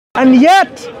And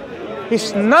yet,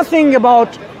 he's nothing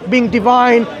about being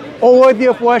divine or worthy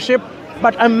of worship,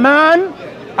 but a man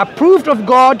approved of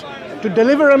God to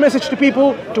deliver a message to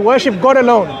people, to worship God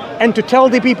alone, and to tell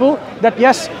the people that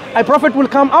yes, a prophet will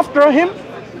come after him,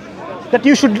 that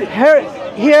you should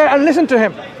hear and listen to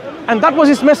him. And that was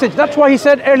his message. That's why he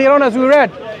said earlier on, as we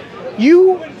read,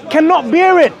 you cannot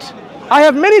bear it. I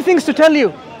have many things to tell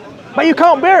you, but you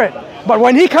can't bear it. But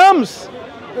when he comes,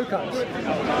 who comes?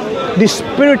 The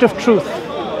Spirit of truth.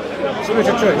 Spirit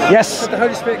of truth? Yes. But the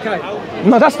Holy Spirit came?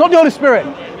 No, that's not the Holy Spirit.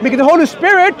 Because the Holy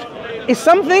Spirit is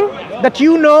something that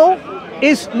you know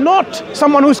is not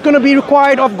someone who's going to be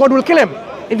required of God will kill him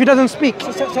if he doesn't speak.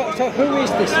 So who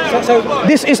is this?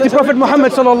 This is the Prophet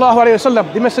Muhammad sallallahu alaihi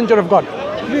wasallam, the messenger of God.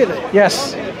 Really?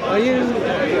 Yes. Are you?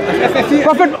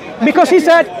 Prophet, because he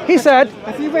said.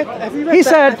 Have you read he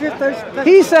said.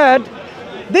 He said,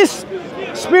 this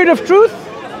Spirit of truth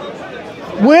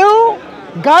will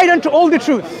guide unto all the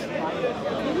truth.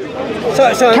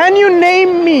 So can you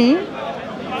name me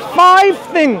 5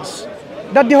 things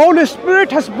that the Holy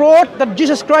Spirit has brought that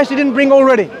Jesus Christ didn't bring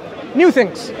already? New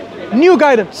things, new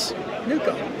guidance. New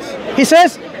guidance. He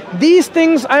says, these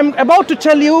things I'm about to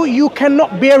tell you, you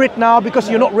cannot bear it now because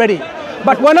you're not ready.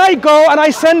 But when I go and I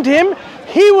send him,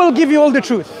 he will give you all the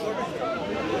truth.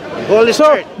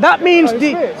 So that means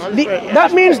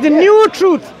that means the new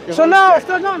truth. So now,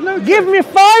 give me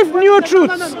 5 new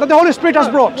truths that the Holy Spirit has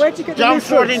brought. John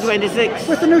 14:26.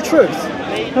 What's the new truth?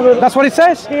 That's what it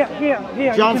says. Here.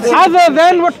 Other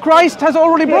than what Christ has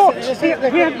already brought. Let's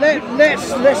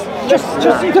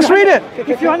Just read it.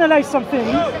 If you analyze something,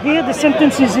 here the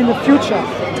sentence is in the future.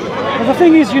 But the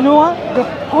thing is, you know what? The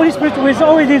Holy Spirit was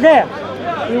already there.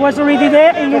 He was already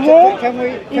there in the womb.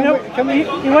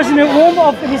 He was in the womb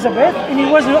of Elizabeth, and he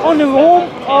was on the womb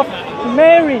of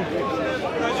Mary.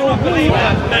 So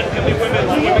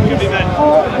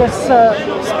this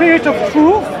Spirit of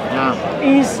truth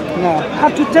is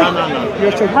have to take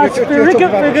has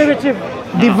figurative.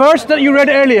 The verse that you read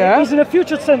earlier is in a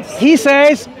future sense. He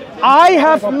says, I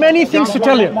have many things to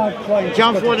tell you.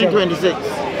 John 14:26.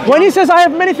 When he says, I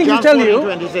have many things to tell you,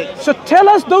 so tell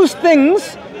us those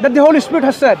things that the Holy Spirit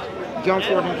has said. John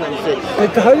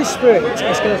 14:26. The Holy Spirit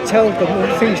is going to tell them all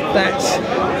the things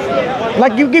that...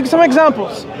 Like, you give some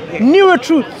examples. Newer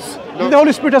truths that the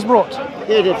Holy Spirit has brought.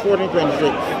 Here it is,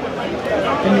 14:26.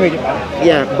 Can you read it?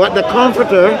 Yeah, but the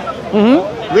Comforter,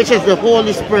 which is the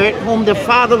Holy Spirit, whom the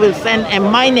Father will send in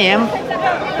my name,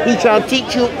 he shall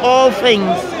teach you all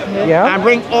things and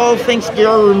bring all things to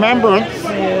your remembrance,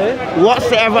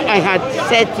 whatsoever I had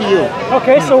said to you.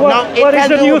 Okay, so what is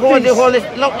the new thing?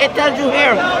 Look, it tells you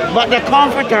here, but the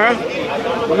Comforter,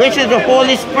 which is the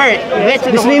Holy Spirit, which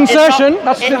is the insertion.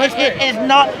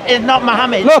 It's not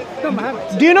Muhammad. Look,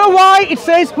 do you know why it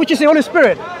says which is the Holy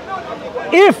Spirit?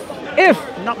 If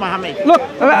not Muhammad. Look,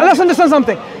 let's understand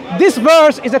something. This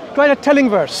verse is quite a telling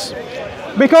verse,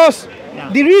 because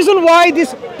the reason why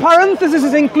this parenthesis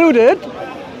is included.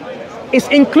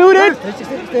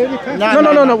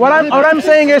 No. What I'm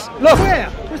saying is, look. Where?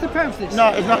 Where's the parenthesis? No,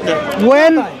 it's not there.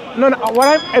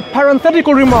 A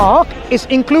parenthetical remark is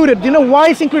included. Do you know why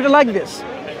it's included like this?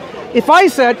 If I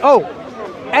said,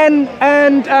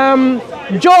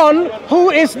 John, who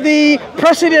is the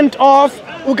president of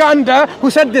Uganda, who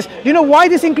said this, do you know why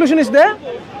this inclusion is there?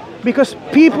 Because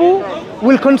people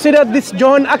will consider this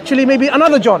John actually maybe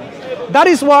another John. That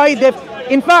is why they've,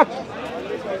 in fact,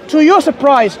 to your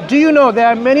surprise, do you know there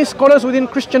are many scholars within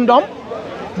Christendom?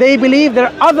 They believe there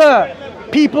are other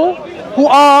people who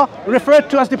are referred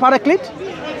to as the Paraclete.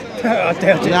 I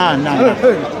doubt it.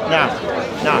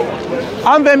 No.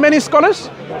 Aren't there many scholars?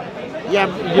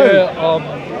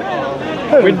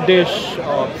 Windish,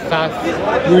 Sass,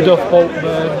 Rudolf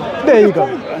Holtman. There you go.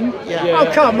 Oh,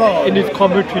 come on. In his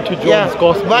commentary to John's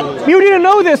Gospel. But you didn't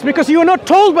know this because you were not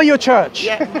told by your church,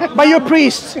 by your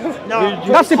priests. No.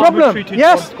 That's the problem.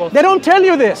 Yes, they don't tell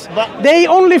you this. They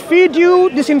only feed you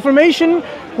this information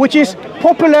which is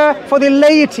popular for the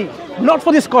laity, not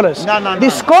for the scholars. No. The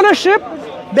scholarship,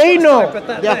 they know.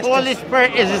 The Holy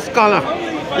Spirit is a scholar.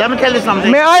 Let me tell you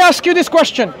something. May I ask you this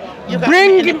question?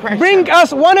 Bring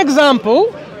us one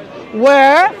example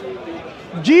where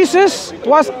Jesus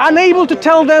was unable to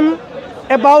tell them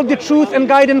about the truth and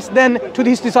guidance then to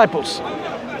his disciples,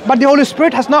 but the Holy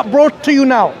Spirit has not brought to you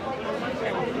now.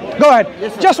 Go ahead.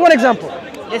 Listen. Just one example.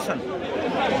 Listen.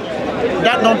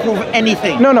 That don't prove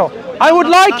anything. No. I would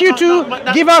like you to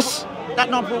give us... That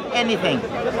don't prove anything.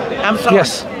 I'm sorry.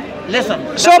 Yes.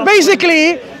 Listen. So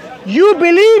basically, you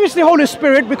believe it's the Holy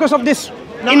Spirit because of this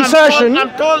insertion.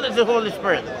 I'm told it's the Holy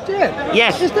Spirit. Yeah.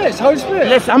 Yes. It's this, Holy Spirit.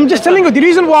 Listen, I'm just telling you the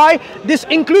reason why this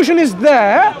inclusion is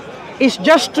there is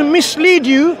just to mislead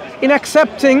you in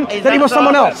accepting that it was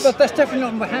someone else. But that's definitely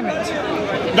not Muhammad.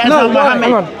 That's not Muhammad.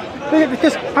 Hang on.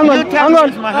 Because Hang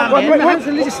on. Muhammad's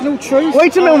religious truth.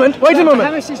 Wait a moment.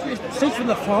 Muhammad is from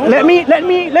the Father. Let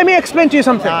me explain to you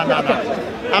something. No.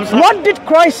 I'm sorry. What did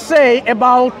Christ say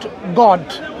about God?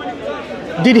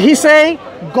 Did he say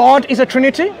God is a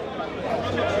Trinity?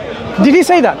 Did he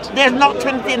say that? There's not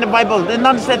Trinity in the Bible. There's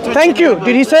not said Trinity. Thank you.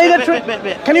 Did he say that?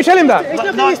 Wait. Can you tell him that?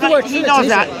 He knows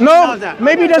that. No,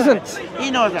 maybe he doesn't.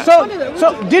 He knows that.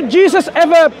 So did Jesus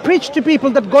ever preach to people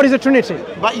that God is a Trinity?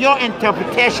 But your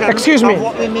interpretation Excuse me. of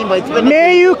what we mean by Trinity.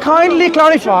 May you kindly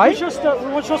clarify? Just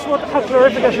want to have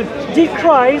clarification. Did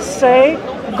Christ say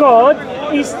God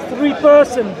is 3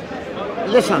 persons?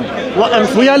 Listen, what I'm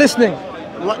saying. We are listening.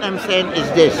 What I'm saying is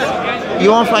this: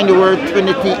 you won't find the word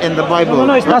Trinity in the Bible.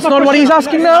 No, That's not what he's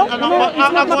asking now.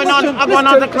 I'm going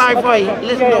on to clarify.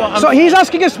 Listen to what I'm So he's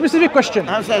asking a specific question.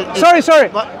 Sorry.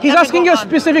 He's asking you a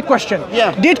specific question.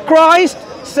 Yeah. Did Christ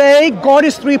say God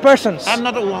is 3 persons? I'm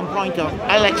not a one-pointer.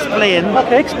 I'll explain.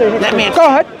 Okay, explain. Let me Go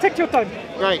ahead. Take your time.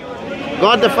 Right.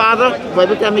 God the Father,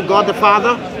 Bible tell me God the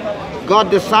Father,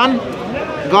 God the Son,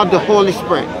 God the Holy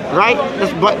Spirit. Right?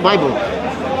 That's Bible.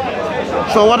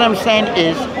 So what I'm saying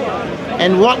is,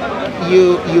 and what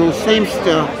you seems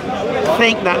to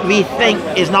think that we think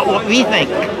is not what we think.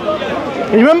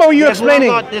 Remember what you're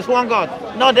explaining. There's one God.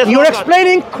 No, there's You're one God.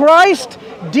 explaining Christ.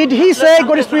 Did he say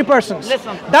God is 3 persons?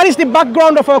 Listen. That is the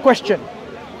background of our question.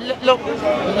 Look.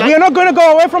 We are not going to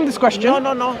go away from this question.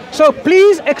 No. So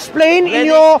please explain in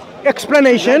your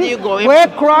explanation where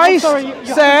Christ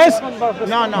says,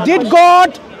 did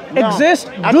God exist?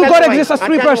 Do God exist as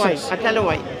 3 persons? I tell you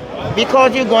why.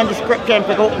 Because you go into scripture and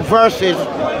pick out verses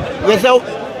without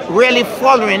really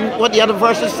following what the other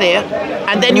verses say,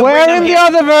 and then you where bring them in the here.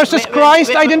 other verses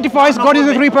Christ identifies God as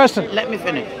a 3 person? Let me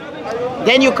finish.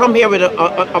 Then you come here with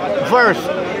a verse,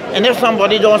 and if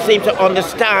somebody don't seem to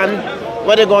understand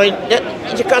where they're going,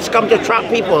 you just come to trap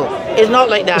people. It's not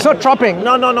like that. It's not trapping.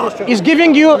 No. He's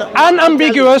giving you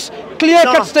unambiguous,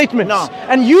 clear-cut statements. No.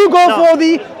 And you go for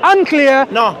the unclear,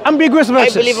 ambiguous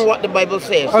verses. I believe in what the Bible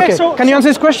says. Okay, can you answer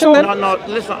his question then? No,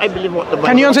 listen, I believe what the Bible says.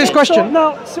 Can you answer his question?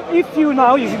 So if you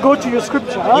go to your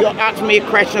scripture. You ask me a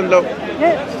question, look.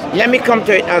 Yes. Let me come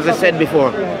to it as I said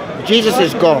before. Jesus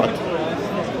is God.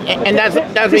 And that's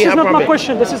This is not my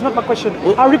question. This is not my question.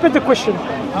 I'll repeat the question.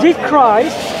 Did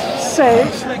Christ say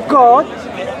God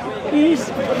is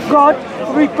God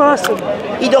 3 persons?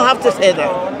 You don't have to say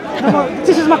that. No,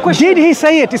 this is my question. Did he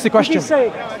say it is the question? Did he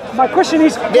say? My question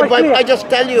is quite clear. I just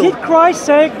tell you. Did Christ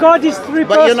say God is 3 persons?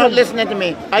 But you're not listening to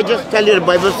me. I just tell you the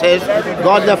Bible says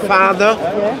God the Father,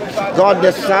 God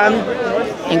the Son,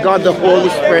 and God the Holy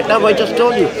Spirit. That's what I just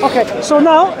told you. Okay, so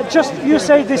now just you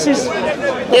say this is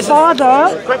the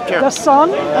Father, the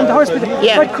Son, and the Holy Spirit.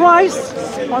 Yeah. But Christ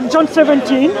on John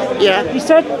 17, Yeah. he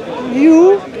said,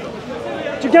 you,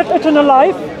 to get eternal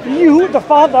life, you, the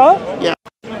Father, Yeah.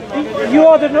 you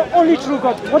are the only true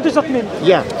God. What does that mean?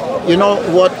 Yeah. You know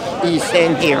what he's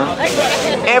saying here?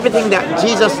 Everything that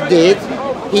Jesus did,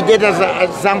 he did as an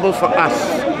example for us.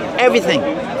 Everything.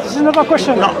 This is not a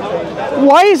question. No.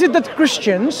 Why is it that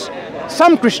Christians,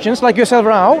 some Christians like yourself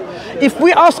now, if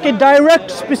we ask a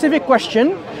direct, specific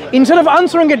question, instead of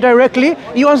answering it directly,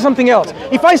 you answer something else.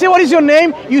 If I say, what is your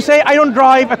name? You say, I don't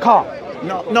drive a car.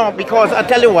 No, because I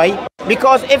tell you why.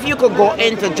 Because if you could go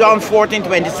into John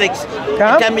 14:26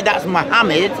 and tell me that's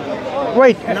Muhammad.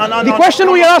 Wait, the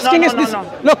question we are asking is this.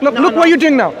 Look what you're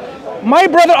doing now. My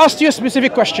brother asked you a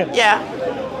specific question. Yeah.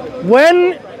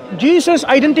 When Jesus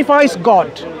identifies God,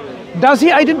 does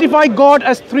he identify God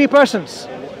as 3 persons?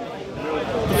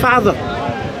 The Father.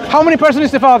 How many persons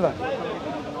is the Father?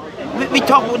 We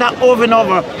talk about that over and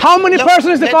over. How many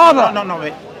persons is the Father? No,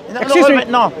 wait. Excuse me.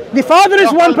 No. The Father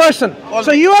is 1 person.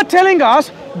 So you are telling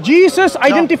us Jesus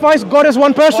identifies God as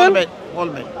 1 person? Hold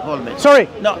a bit. Sorry.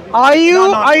 No. Are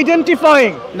you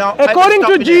identifying? No. According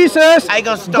to Jesus,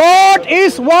 God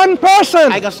is 1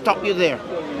 person. I can stop you there.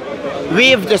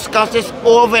 We've discussed this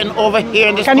over and over here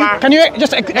in this park. Can you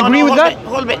just agree with that?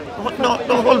 Hold a bit. No,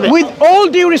 hold a bit. With all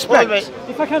due respect.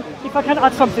 If I can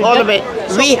add something. Hold a bit.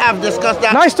 We have discussed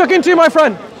that. Nice talking to you, my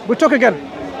friend. We'll talk again.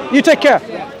 You take care.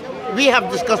 We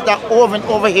have discussed that over and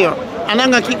over here. And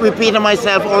I'm going to keep repeating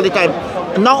myself all the time.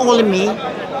 Not only me,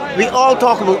 we all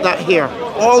talk about that here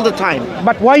all the time.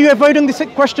 But why are you avoiding the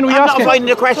question we're asking? I'm not avoiding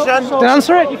the question. Then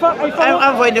answer it.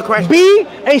 I'm avoiding the question. Be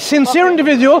a sincere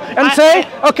individual and say,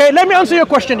 okay, let me answer your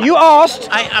question. You asked,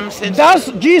 I am sincere.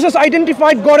 Does Jesus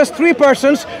identify God as 3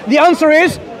 persons? The answer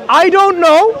is, I don't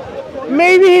know.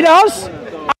 Maybe he does.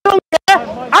 I don't care.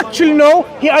 actually know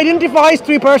he identifies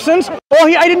three persons or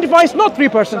he identifies not three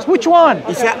persons? Which one?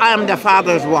 He said, I am the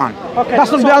Father's one. Okay,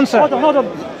 That's not the answer. Hold on.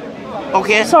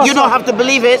 Okay? So, you don't have to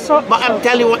believe it, but I'm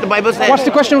telling you what the Bible says. What's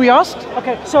the question we asked?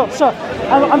 Okay, so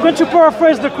I'm going to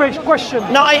paraphrase the question.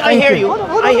 No, I hear you.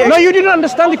 I hear No, you. you didn't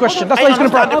understand the question. That's I why he's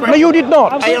going to understand the No, you did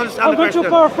not. I understand I'm the going to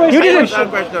question. paraphrase. You the didn't.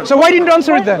 question. So why didn't you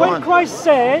answer it then? When Christ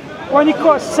said,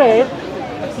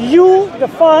 you, the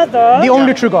Father, The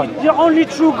only true God. the only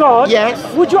true God, Yes.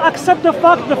 would you accept the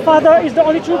fact the Father is the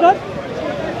only true God?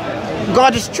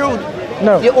 God is true.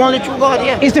 No. The only true God,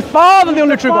 yeah. Is the Father the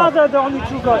only true God? Father, the only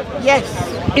true God. Yes.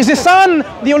 Is the Son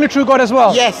the only true God as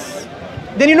well? Yes.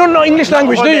 Then you don't know English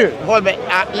language, do you? Hold it.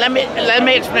 Let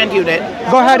me explain to you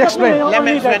that. Go ahead, explain. Let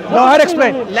me explain. Go ahead,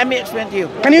 explain. Let me explain to you.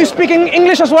 Can you speak in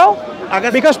English as well? I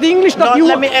guess- Because the English that No,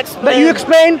 let me explain. that you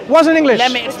explained wasn't English.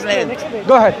 Let me explain.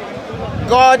 Go ahead.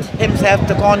 God himself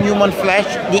took on human flesh,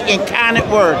 the incarnate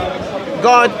word.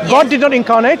 God Did not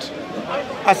incarnate.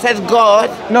 I said God.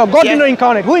 No, God Yes. did not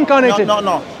incarnate. Who incarnated?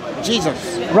 No. Jesus.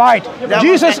 Right.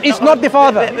 Jesus is not the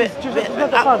Father.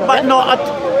 But no,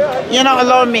 you're not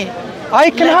allowing me. I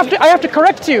have to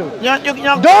correct you. You're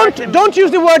not correcting me. Don't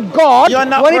use the word God You're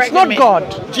not when it's correcting not me.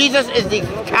 God. Jesus is the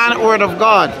incarnate word of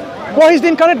God. Well, he's the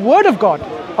incarnate word of God.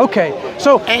 Okay.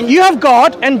 So And- you have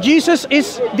God and Jesus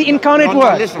is the incarnate No,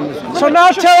 word. listen. So now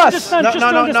Just tell us. understand, No, just no,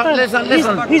 to no, understand.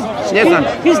 listen. Listen.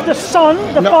 He's the Son,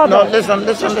 the Father. No, listen.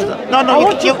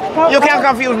 No, you can't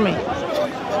confuse me.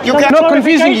 You I'm can't. not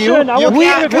confusing you. Clarification. I want We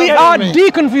clarification. are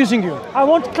deconfusing you. I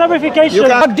want clarification. You We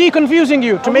can't- are deconfusing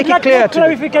you to I make would it like clear more to you.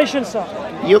 clarification, sir.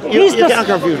 You He's the- can't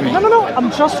confuse me. No. I'm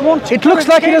just want. It looks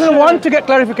like he doesn't want to get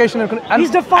clarification and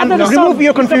He's the Father, and the Son. remove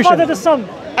your He's the Father, confusion. the Son.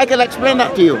 I can explain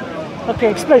that to you.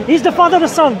 Okay, explain. He's the Father, the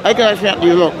Son. I can explain that to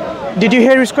you. Look, Did you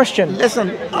hear his question?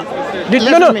 listen.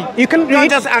 No, to me. you can Don't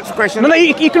read. just ask questions. No,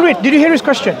 you can read. Did you hear his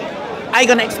question? I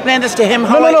can explain this to him.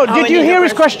 How No. how Did I you need hear to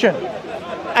his press- question?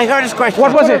 I heard his question.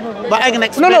 What was it? But I can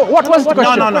explain. No. What was the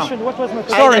question? No. What was my question?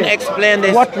 Sorry. I can explain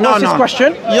this. What was his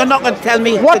question? You're not going to tell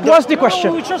me. What to do- was the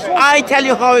question? We just want- I tell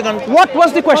you how we're going to. What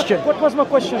was the question? What was my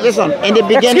question? Listen, in the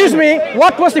beginning. Excuse me.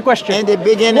 What was the question? In the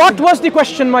beginning. What was the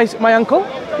question, my uncle?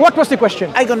 What was the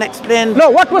question? I'm going to explain. No.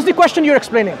 What was the question you're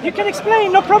explaining? You can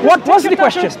explain, no problem. What Take was your the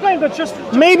time to question? Explain, but just.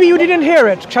 Maybe you didn't hear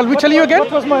it. Shall we tell you again?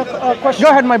 What was my question? Go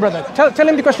ahead, my brother. Tell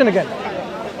him the question again.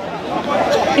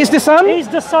 Is the Son? He's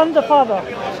the Son, the Father.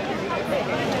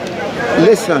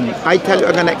 Listen, I tell you,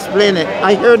 I'm going to explain it.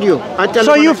 I heard you. I tell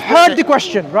So you. you've heard the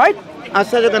question, right? I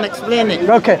said I'm going to explain it.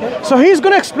 Okay. So he's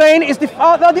going to explain, is the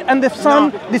Father and the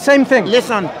Son the same thing?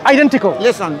 Listen. Identical.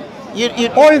 Listen. You,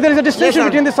 Or there is a distinction listen.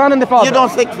 between the Son and the Father? You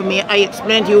don't think for me. I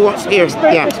explain to you what's here.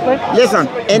 Explain. Listen.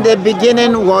 In the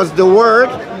beginning was the Word,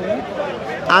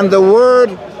 and the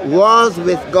Word was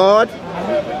with God,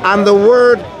 and the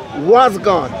Word was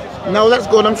God. Now let's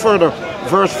go down further.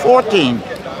 Verse 14.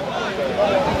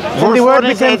 And the Word 14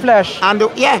 became says, flesh. And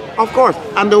yeah, of course.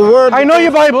 And the Word. I know became-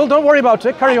 your Bible. Don't worry about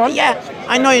it. Carry on. Yeah,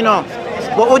 I know you know.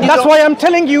 But what you That's don't- why I'm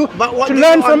telling you But what to do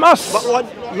learn you from us. But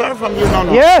what learn from you?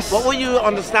 No. Yes. What will you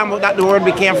understand what that the Word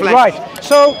became flesh? Right.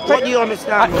 So, What do you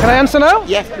understand? can I answer now?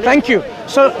 Yes, please. Thank you.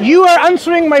 So you are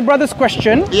answering my brother's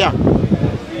question. Yeah.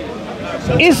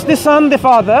 Is the Son the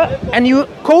Father? And you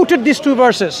quoted these two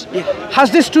verses. Yeah.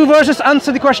 Has these two verses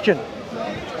answered the question?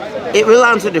 It will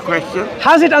answer the question.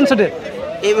 Has it answered it?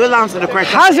 It will answer the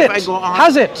question. Has if it? I go on.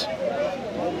 Has it?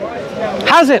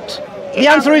 Has it? The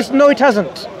answer is no, it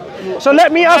hasn't. So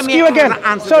let me ask me you again.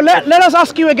 answer So the let us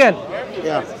ask you again.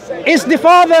 Yeah. Is the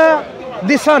Father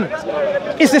the Son?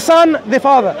 Is the Son the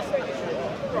Father?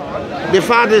 The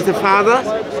Father is the Father.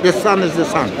 The Son is the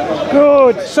Son.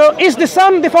 Good. So is the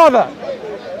Son the Father?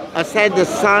 I said the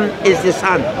Son is the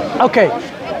Son. Okay.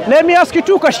 Let me ask you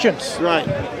two questions. Right.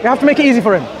 You have to make it easy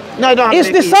for him. No, I don't have Is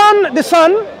to the make it Son the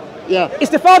Son? easy. Yeah. Is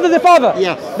the Father the Father?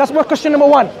 Yes. That's what question number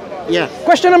one. Yes.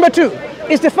 Question number two.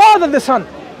 Is the Father the Son?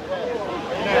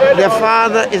 The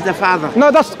Father is the Father.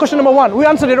 No, that's question number one. We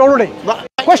answered it already. But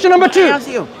Question number two. I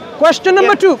answer you. Question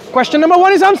number Yeah. two. Question number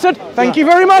one is answered. Thank Yeah. you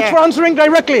very much Yeah. for answering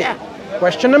directly. Yeah.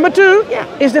 Question number two. Yeah.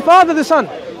 Is the Father the Son?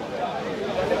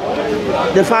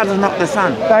 The Father is not the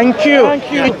Son. Thank you.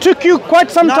 Thank you. It took you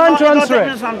quite some time to answer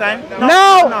it. Sometime. No,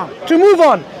 Now, no. to move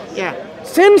on. Yeah.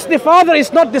 Since the Father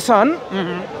is not the Son,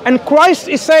 and Christ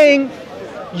is saying,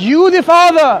 you the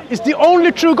Father is the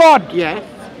only true God. Yeah.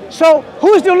 So,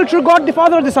 who is the only true God, the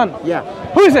Father or the Son? Yeah.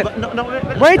 Who is it? No,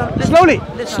 Wait, listen, slowly,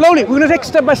 listen. slowly. We're going to take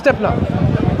step by step now.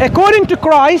 According to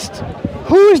Christ,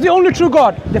 who is the only true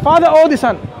God? The Father or the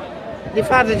Son? The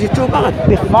Father is the true God.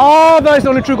 The Father is the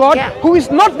only true God, Yeah. who is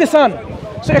not the Son.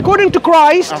 So according to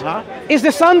Christ, Uh-huh. is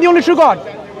the Son the only true God?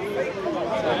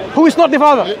 Who is not the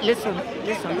Father? Listen.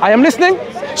 I am listening.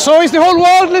 So is the whole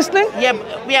world listening?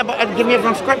 Yeah, but I'll give you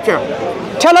from scripture.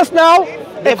 Tell us now,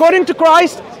 according to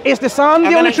Christ, is the Son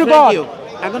the only true God?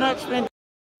 I'm going to explain.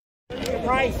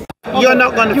 You're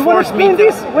not going to force me to.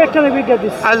 This? Where can we get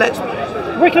this? I'll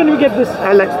explain. Where can we get this?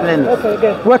 I'll explain it. Okay,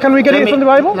 good. Where can we get it from the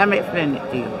Bible? Let me explain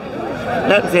it to you.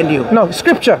 Let's send you. No,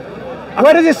 scripture.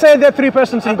 Where does it say there are three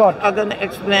persons in God? I'm going to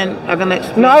explain.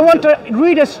 Now I want to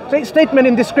read a statement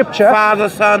in the scripture. Father,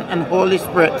 Son, and Holy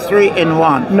Spirit, 3 in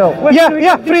 1. No.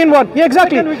 Yeah, 3 in 1. Yeah,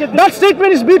 exactly. That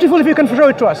statement is beautiful if you can show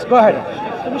it to us. Go ahead.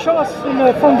 Can you show us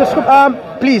from the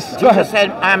scripture? Please, go ahead. Jesus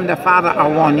said, I am the Father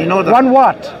are one. You know that? One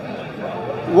what?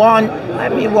 One, I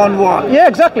mean one what? Yeah,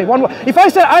 exactly. One what? If I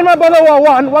say I and my brother are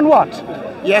one what?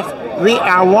 Yes, we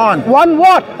are one. One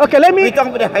what? Okay, let me... We talk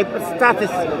about the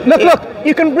hypostasis. Look,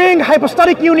 you can bring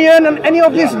hypostatic union and any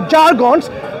of these jargons.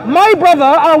 My brother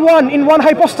are one in one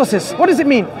hypostasis. What does it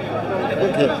mean?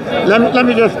 Okay, let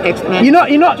me just explain.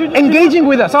 You're not engaging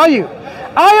with us, are you?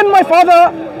 I and my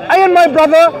father, I and my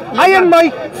brother, I and my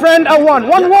friend are one.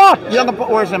 One what? You're going to put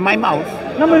words in my mouth.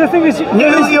 No, but the thing is... You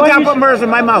can't put words in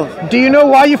my mouth. Do you know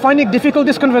why you find it difficult,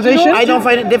 this conversation? I don't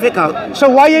find it difficult. So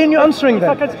why aren't you answering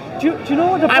then? Do you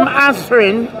know what I'm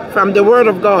answering from the Word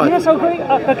of God. Yes,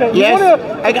 okay. Yes,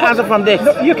 I can answer from this.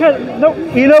 No, you can. No.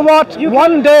 You know what?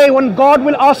 One day when God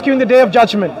will ask you in the day of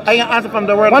judgment. I can answer from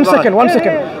the Word of God. One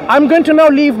second. I'm going to now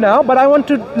leave now, but I want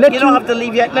to let you... You don't have to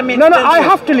leave yet. Let me... No, I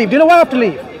have to leave. Do you know why I have to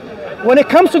leave? When it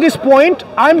comes to this point,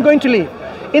 I'm going to leave.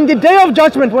 In the day of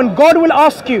judgment, when God will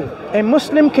ask you, a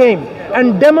Muslim came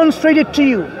and demonstrated to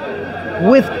you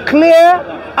with clear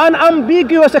and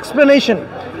ambiguous explanation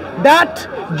that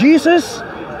Jesus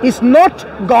is not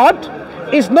God,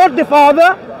 is not the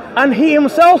Father, and he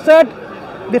himself said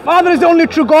the Father is the only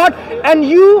true God, and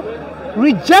you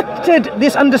rejected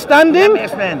this understanding,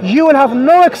 you will have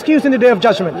no excuse in the day of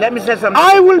judgment. Let me say something.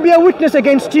 I will be a witness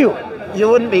against you. You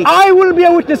wouldn't be. I will be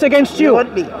a witness against you. You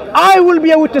wouldn't be. I will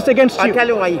be a witness against you. I'll tell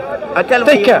you why. You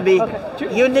wouldn't be.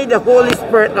 Okay. You need the Holy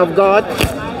Spirit of God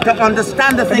to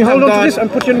understand the things of God. To this and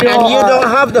put you in your, and you don't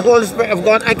have the Holy Spirit of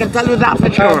God. I can tell you that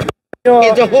for sure.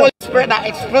 It's the Holy Spirit that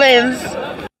explains.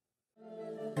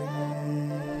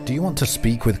 Do you want to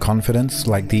speak with confidence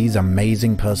like these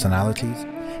amazing personalities?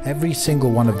 Every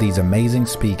single one of these amazing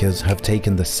speakers have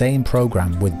taken the same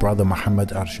program with Brother Muhammad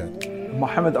Arshad.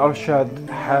 Muhammad Arshad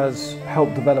has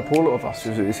helped develop all of us.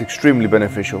 It's extremely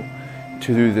beneficial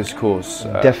to do this course.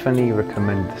 Definitely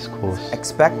recommend this course.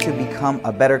 Expect to become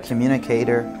a better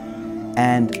communicator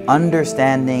and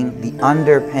understanding the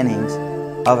underpinnings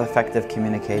of effective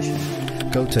communication.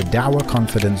 Go to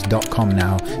dawahconfidence.com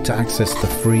now to access the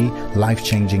free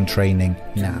life-changing training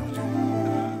now.